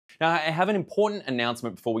Now, I have an important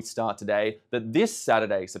announcement before we start today that this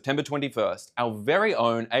Saturday, September 21st, our very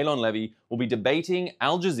own Eylon Levy will be debating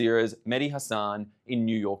Al Jazeera's Mehdi Hassan in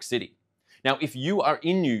New York City. Now, if you are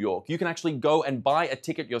in New York, you can actually go and buy a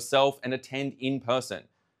ticket yourself and attend in person.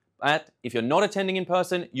 But if you're not attending in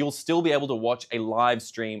person, you'll still be able to watch a live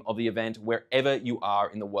stream of the event wherever you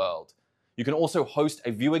are in the world. You can also host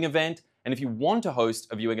a viewing event, and if you want to host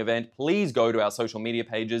a viewing event, please go to our social media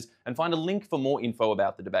pages and find a link for more info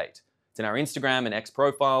about the debate. It's in our Instagram and X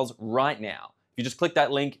profiles right now. If you just click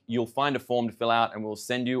that link, you'll find a form to fill out and we'll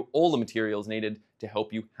send you all the materials needed to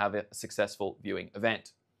help you have a successful viewing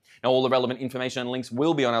event. Now, all the relevant information and links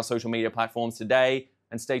will be on our social media platforms today,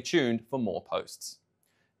 and stay tuned for more posts.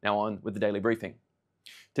 Now on with the daily briefing.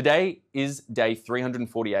 Today is day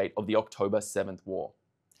 348 of the October 7th war.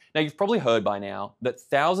 Now, you've probably heard by now that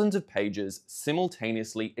thousands of pages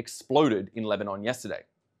simultaneously exploded in Lebanon yesterday.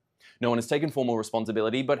 No one has taken formal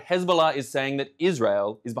responsibility, but Hezbollah is saying that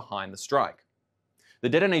Israel is behind the strike. The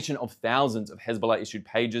detonation of thousands of Hezbollah-issued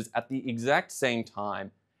pages at the exact same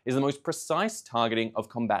time is the most precise targeting of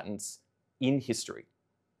combatants in history.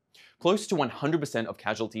 Close to 100% of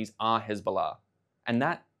casualties are Hezbollah, and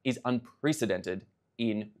that is unprecedented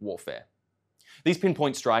in warfare. These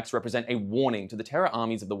pinpoint strikes represent a warning to the terror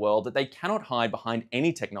armies of the world that they cannot hide behind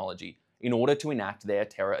any technology in order to enact their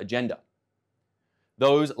terror agenda.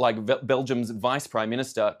 Those like Belgium's Vice Prime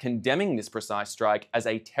Minister condemning this precise strike as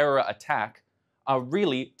a terror attack are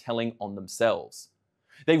really telling on themselves.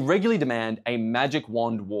 They regularly demand a magic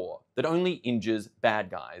wand war that only injures bad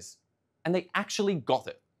guys, and they actually got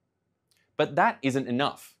it. But that isn't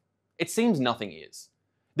enough. It seems nothing is.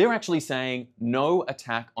 They're actually saying no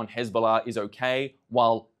attack on Hezbollah is okay,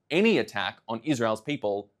 while any attack on Israel's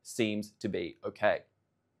people seems to be okay.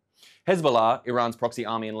 Hezbollah, Iran's proxy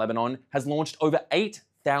army in Lebanon, has launched over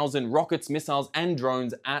 8,000 rockets, missiles, and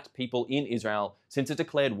drones at people in Israel since it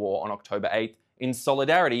declared war on October 8th in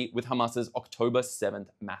solidarity with Hamas's October 7th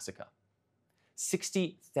massacre.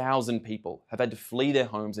 60,000 people have had to flee their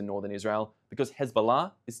homes in northern Israel because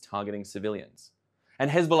Hezbollah is targeting civilians. And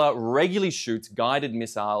Hezbollah regularly shoots guided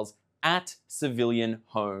missiles at civilian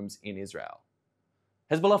homes in Israel.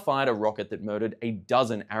 Hezbollah fired a rocket that murdered a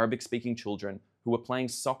dozen Arabic-speaking children who were playing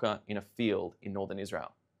soccer in a field in northern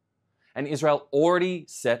Israel. And Israel already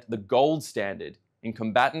set the gold standard in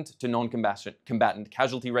combatant to non-combatant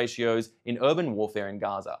casualty ratios in urban warfare in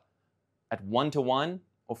Gaza, at 1-to-1,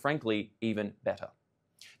 or frankly, even better.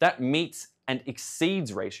 That meets and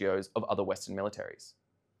exceeds ratios of other Western militaries.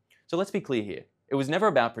 So let's be clear here. It was never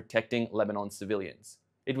about protecting Lebanon's civilians.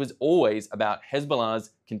 It was always about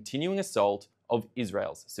Hezbollah's continuing assault of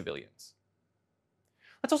Israel's civilians.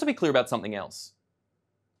 Let's also be clear about something else.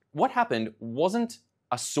 What happened wasn't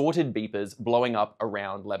assorted beepers blowing up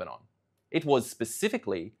around Lebanon. It was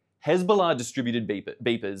specifically Hezbollah-distributed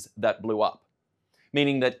beepers that blew up,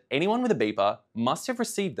 meaning that anyone with a beeper must have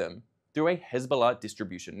received them through a Hezbollah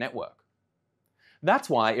distribution network. That's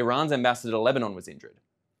why Iran's ambassador to Lebanon was injured.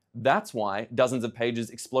 That's why dozens of pages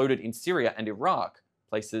exploded in Syria and Iraq,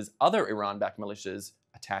 places other Iran-backed militias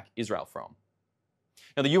attack Israel from.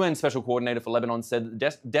 Now, the UN Special Coordinator for Lebanon said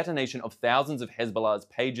that the detonation of thousands of Hezbollah's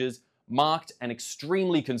pages marked an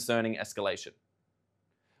extremely concerning escalation.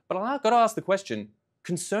 But I've got to ask the question,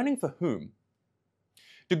 concerning for whom?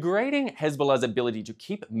 Degrading Hezbollah's ability to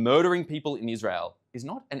keep murdering people in Israel is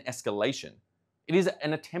not an escalation. It is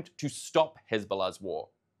an attempt to stop Hezbollah's war.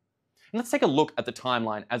 And let's take a look at the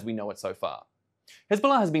timeline as we know it so far.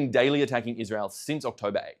 Hezbollah has been daily attacking Israel since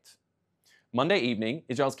October 8th. Monday evening,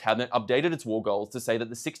 Israel's cabinet updated its war goals to say that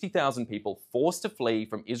the 60,000 people forced to flee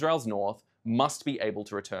from Israel's north must be able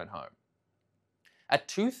to return home. At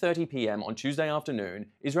 2:30 p.m. on Tuesday afternoon,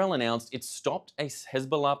 Israel announced it stopped a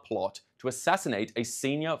Hezbollah plot to assassinate a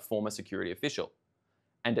senior former security official.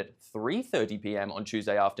 And at 3:30 p.m. on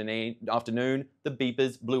Tuesday afternoon, the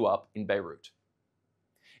beepers blew up in Beirut.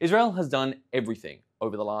 Israel has done everything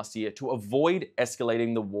over the last year to avoid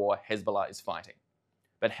escalating the war Hezbollah is fighting.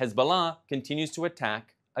 But Hezbollah continues to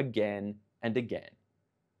attack again and again.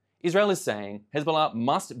 Israel is saying Hezbollah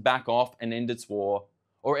must back off and end its war,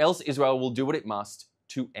 or else Israel will do what it must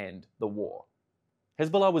to end the war.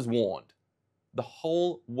 Hezbollah was warned. The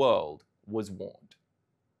whole world was warned.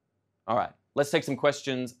 All right, let's take some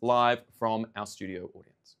questions live from our studio audience.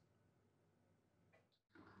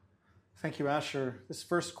 Thank you, Asher. This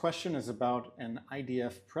first question is about an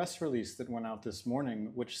IDF press release that went out this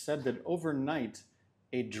morning, which said that overnight,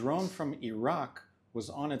 a drone from Iraq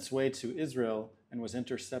was on its way to Israel and was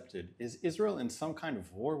intercepted. Is Israel in some kind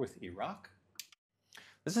of war with Iraq?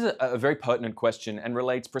 This is a very pertinent question and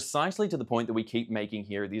relates precisely to the point that we keep making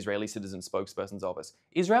here at the Israeli Citizen Spokespersons Office.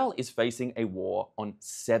 Israel is facing a war on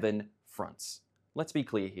 7 fronts. Let's be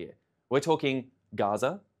clear here. We're talking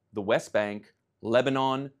Gaza, the West Bank,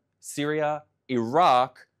 Lebanon, Syria,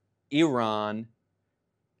 Iraq, Iran,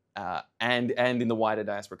 and in the wider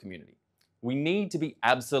diaspora community. We need to be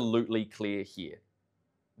absolutely clear here.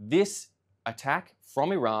 This attack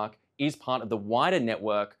from Iraq is part of the wider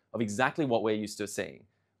network of exactly what we're used to seeing.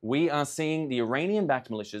 We are seeing the Iranian-backed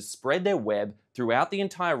militias spread their web throughout the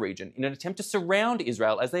entire region in an attempt to surround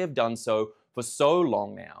Israel, as they have done so for so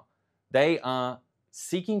long now. They are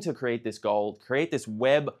seeking to create this goal, create this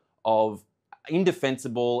web of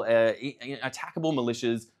indefensible, attackable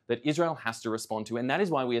militias that Israel has to respond to, and that is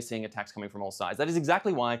why we are seeing attacks coming from all sides. That is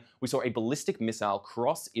exactly why we saw a ballistic missile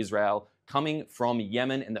cross Israel coming from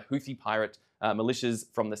Yemen and the Houthi pirate militias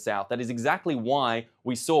from the south. That is exactly why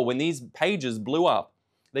we saw when these pages blew up,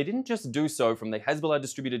 they didn't just do so from the Hezbollah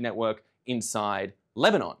distributed network inside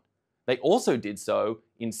Lebanon. They also did so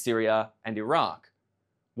in Syria and Iraq.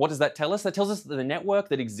 What does that tell us? That tells us that the network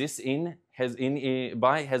that exists by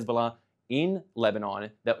Hezbollah in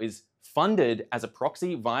Lebanon, that is funded as a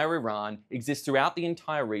proxy via Iran, exists throughout the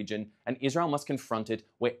entire region, and Israel must confront it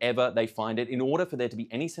wherever they find it in order for there to be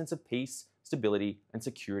any sense of peace, stability, and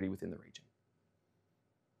security within the region.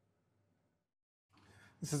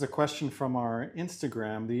 This is a question from our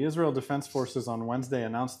Instagram. The Israel Defense Forces on Wednesday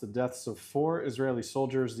announced the deaths of 4 Israeli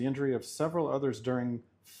soldiers, the injury of several others during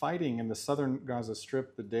fighting in the southern Gaza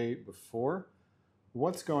Strip the day before.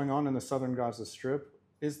 What's going on in the southern Gaza Strip?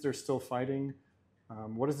 Is there still fighting?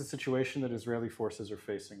 What is the situation that Israeli forces are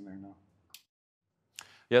facing there now?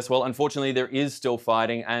 Yes, well, unfortunately, there is still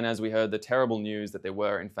fighting, and as we heard, the terrible news that there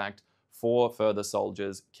were, in fact, 4 further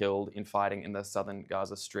soldiers killed in fighting in the southern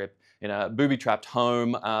Gaza Strip in a booby-trapped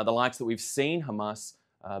home, the likes that we've seen Hamas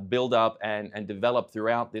build up and develop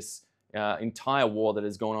throughout this entire war that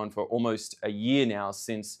has gone on for almost a year now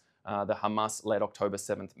since the Hamas-led October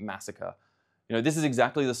 7th massacre. You know, this is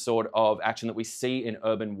exactly the sort of action that we see in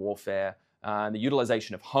urban warfare, the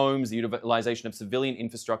utilization of homes, the utilization of civilian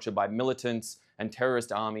infrastructure by militants and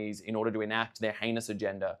terrorist armies in order to enact their heinous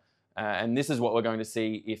agenda. And this is what we're going to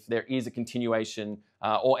see if there is a continuation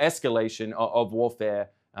or escalation of warfare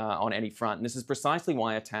on any front. And this is precisely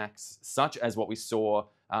why attacks such as what we saw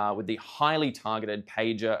with the highly targeted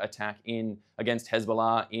pager attack against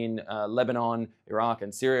Hezbollah in Lebanon, Iraq,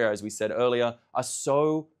 and Syria, as we said earlier, are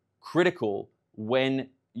so critical when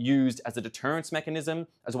used as a deterrence mechanism,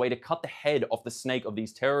 as a way to cut the head off the snake of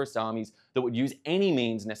these terrorist armies that would use any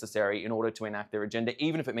means necessary in order to enact their agenda,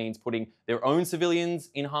 even if it means putting their own civilians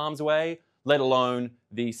in harm's way, let alone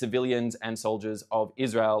the civilians and soldiers of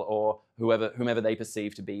Israel or whomever they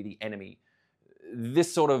perceive to be the enemy.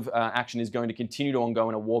 This sort of action is going to continue to ongo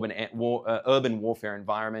in a urban warfare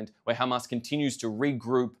environment where Hamas continues to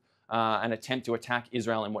regroup and attempt to attack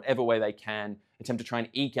Israel in whatever way they can, attempt to try and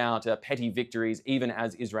eke out petty victories, even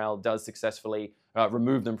as Israel does successfully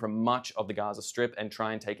remove them from much of the Gaza Strip and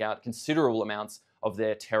try and take out considerable amounts of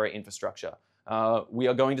their terror infrastructure. We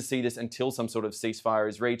are going to see this until some sort of ceasefire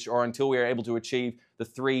is reached, or until we are able to achieve the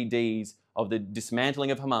 3 Ds of the dismantling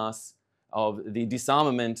of Hamas, of the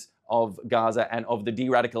disarmament of Gaza, and of the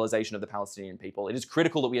de-radicalization of the Palestinian people. It is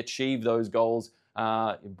critical that we achieve those goals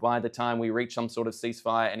by the time we reach some sort of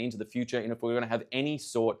ceasefire and into the future, and if we're going to have any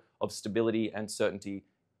sort of stability and certainty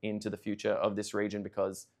into the future of this region,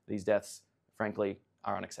 because these deaths, frankly,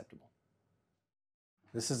 are unacceptable.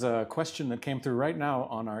 This is a question that came through right now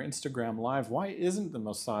on our Instagram Live. Why isn't the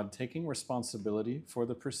Mossad taking responsibility for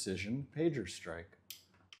the precision pager strike?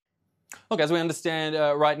 Look, as we understand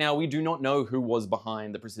right now, we do not know who was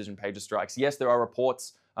behind the precision pager strikes. Yes, there are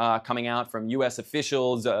reports coming out from US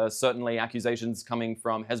officials, certainly accusations coming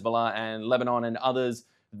from Hezbollah and Lebanon and others.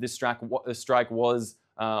 This strike was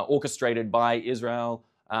orchestrated by Israel.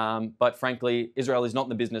 But frankly, Israel is not in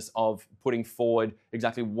the business of putting forward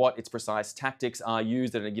exactly what its precise tactics are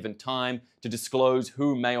used at a given time to disclose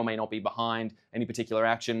who may or may not be behind any particular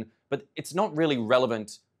action. But it's not really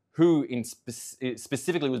relevant who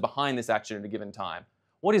specifically was behind this action at a given time.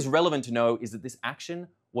 What is relevant to know is that this action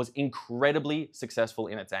was incredibly successful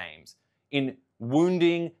in its aims, in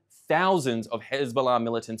wounding thousands of Hezbollah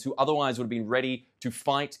militants who otherwise would have been ready to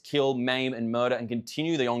fight, kill, maim, and murder and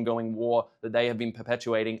continue the ongoing war that they have been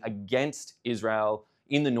perpetuating against Israel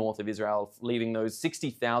in the north of Israel, leaving those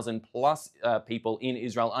 60,000 plus people in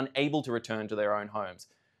Israel unable to return to their own homes.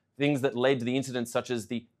 Things that led to the incidents such as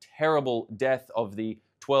the terrible death of the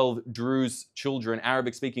 12 Druze children,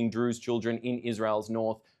 Arabic-speaking Druze children in Israel's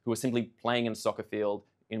north, who were simply playing in a soccer field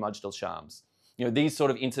in Majd al-Shams. These sort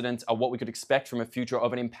of incidents are what we could expect from a future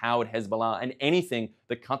of an empowered Hezbollah, and anything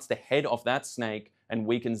that cuts the head off that snake and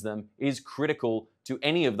weakens them is critical to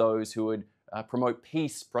any of those who would promote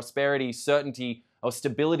peace, prosperity, certainty, or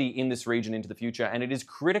stability in this region into the future. And it is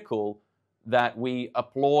critical that we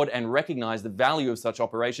applaud and recognize the value of such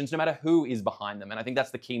operations, no matter who is behind them. And I think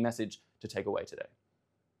that's the key message to take away today.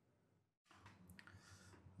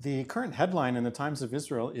 The current headline in the Times of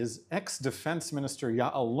Israel is ex-Defense Minister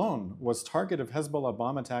Ya'alon was target of Hezbollah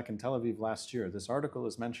bomb attack in Tel Aviv last year. This article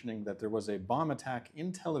is mentioning that there was a bomb attack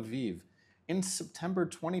in Tel Aviv in September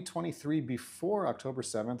 2023 before October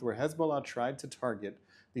 7th, where Hezbollah tried to target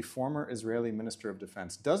the former Israeli Minister of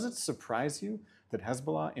Defense. Does it surprise you that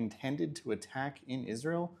Hezbollah intended to attack in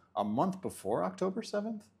Israel a month before October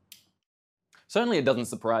 7th? Certainly it doesn't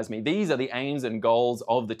surprise me. These are the aims and goals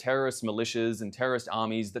of the terrorist militias and terrorist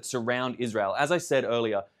armies that surround Israel. As I said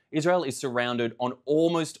earlier, Israel is surrounded on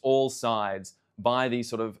almost all sides by these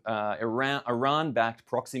sort of Iran-backed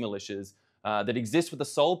proxy militias that exist with the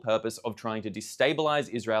sole purpose of trying to destabilize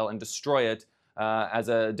Israel and destroy it as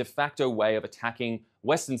a de facto way of attacking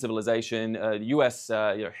Western civilization, US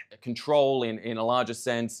control in a larger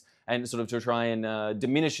sense, and sort of to try and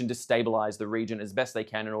diminish and destabilize the region as best they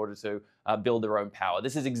can in order to build their own power.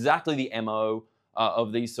 This is exactly the MO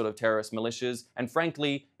of these sort of terrorist militias. And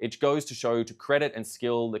frankly, it goes to show, to credit and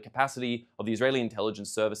skill the capacity of the Israeli intelligence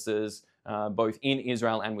services, both in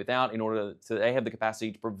Israel and without, in order to they have the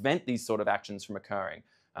capacity to prevent these sort of actions from occurring.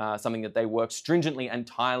 Something that they work stringently and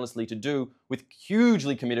tirelessly to do with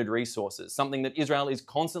hugely committed resources, something that Israel is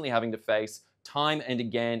constantly having to face time and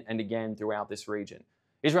again throughout this region.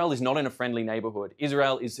 Israel is not in a friendly neighborhood.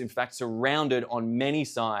 Israel is in fact surrounded on many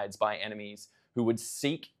sides by enemies who would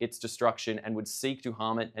seek its destruction and would seek to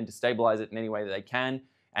harm it and destabilize it in any way that they can.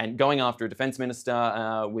 And going after a defense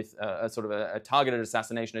minister with a sort of a targeted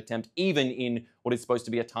assassination attempt, even in what is supposed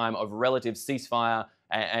to be a time of relative ceasefire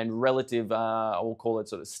and relative, we'll call it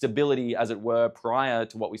sort of stability, as it were, prior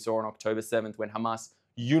to what we saw on October 7th when Hamas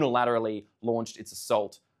unilaterally launched its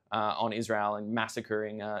assault on Israel and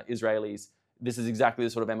massacring Israelis. This is exactly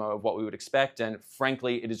the sort of MO of what we would expect, and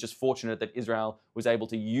frankly, it is just fortunate that Israel was able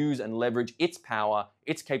to use and leverage its power,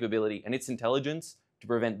 its capability, and its intelligence to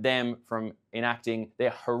prevent them from enacting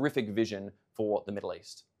their horrific vision for the Middle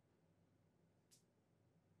East.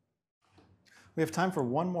 We have time for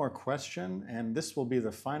one more question, and this will be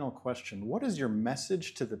the final question. What is your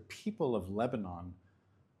message to the people of Lebanon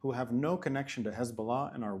who have no connection to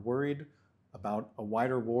Hezbollah and are worried about a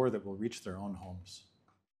wider war that will reach their own homes?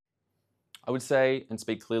 I would say and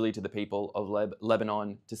speak clearly to the people of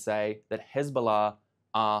Lebanon to say that Hezbollah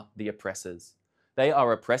are the oppressors. They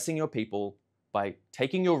are oppressing your people by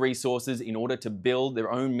taking your resources in order to build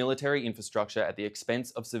their own military infrastructure at the expense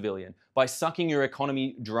of civilian, by sucking your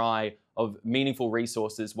economy dry of meaningful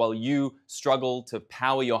resources while you struggle to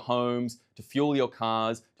power your homes, to fuel your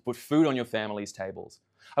cars, to put food on your family's tables.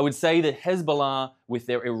 I would say that Hezbollah, with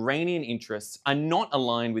their Iranian interests, are not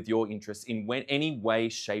aligned with your interests in any way,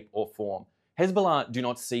 shape, or form. Hezbollah do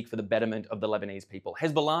not seek for the betterment of the Lebanese people.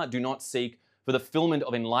 Hezbollah do not seek for the fulfillment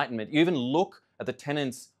of enlightenment. You even look at the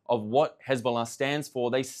tenets of what Hezbollah stands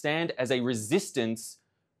for. They stand as a resistance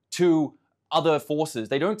to other forces.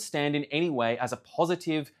 They don't stand in any way as a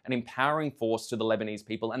positive and empowering force to the Lebanese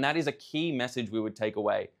people, and that is a key message we would take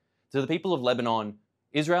away. To the people of Lebanon,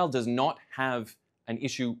 Israel does not have an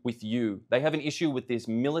issue with you. They have an issue with this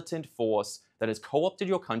militant force that has co-opted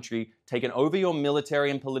your country, taken over your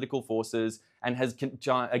military and political forces, and has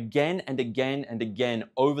again and again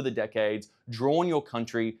over the decades drawn your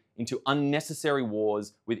country into unnecessary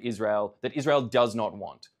wars with Israel that Israel does not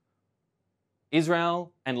want.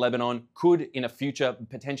 Israel and Lebanon could in a future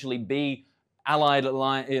potentially be allied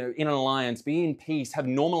in an alliance, be in peace, have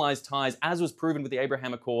normalized ties, as was proven with the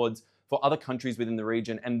Abraham Accords, for other countries within the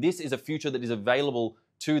region. And this is a future that is available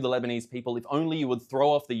to the Lebanese people if only you would throw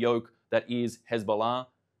off the yoke that is Hezbollah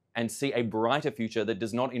and see a brighter future that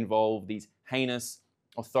does not involve these heinous,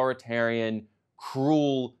 authoritarian,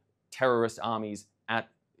 cruel terrorist armies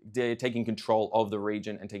taking control of the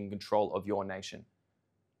region and taking control of your nation.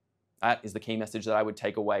 That is the key message that I would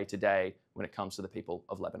take away today when it comes to the people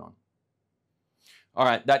of Lebanon. All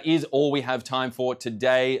right, that is all we have time for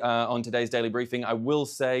today on today's Daily Briefing. I will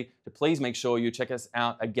say to please make sure you check us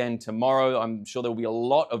out again tomorrow. I'm sure there will be a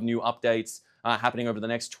lot of new updates happening over the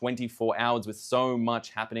next 24 hours with so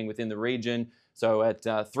much happening within the region. So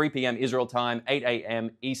at 3 p.m. Israel time, 8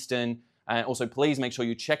 a.m. Eastern. And also, please make sure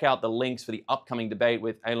you check out the links for the upcoming debate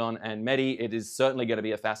with Elon and Mehdi. It is certainly going to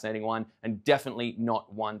be a fascinating one and definitely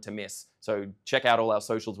not one to miss. So check out all our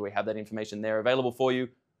socials where we have that information there available for you.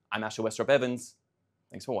 I'm Westropp-Evans.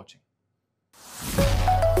 Thanks for watching. you.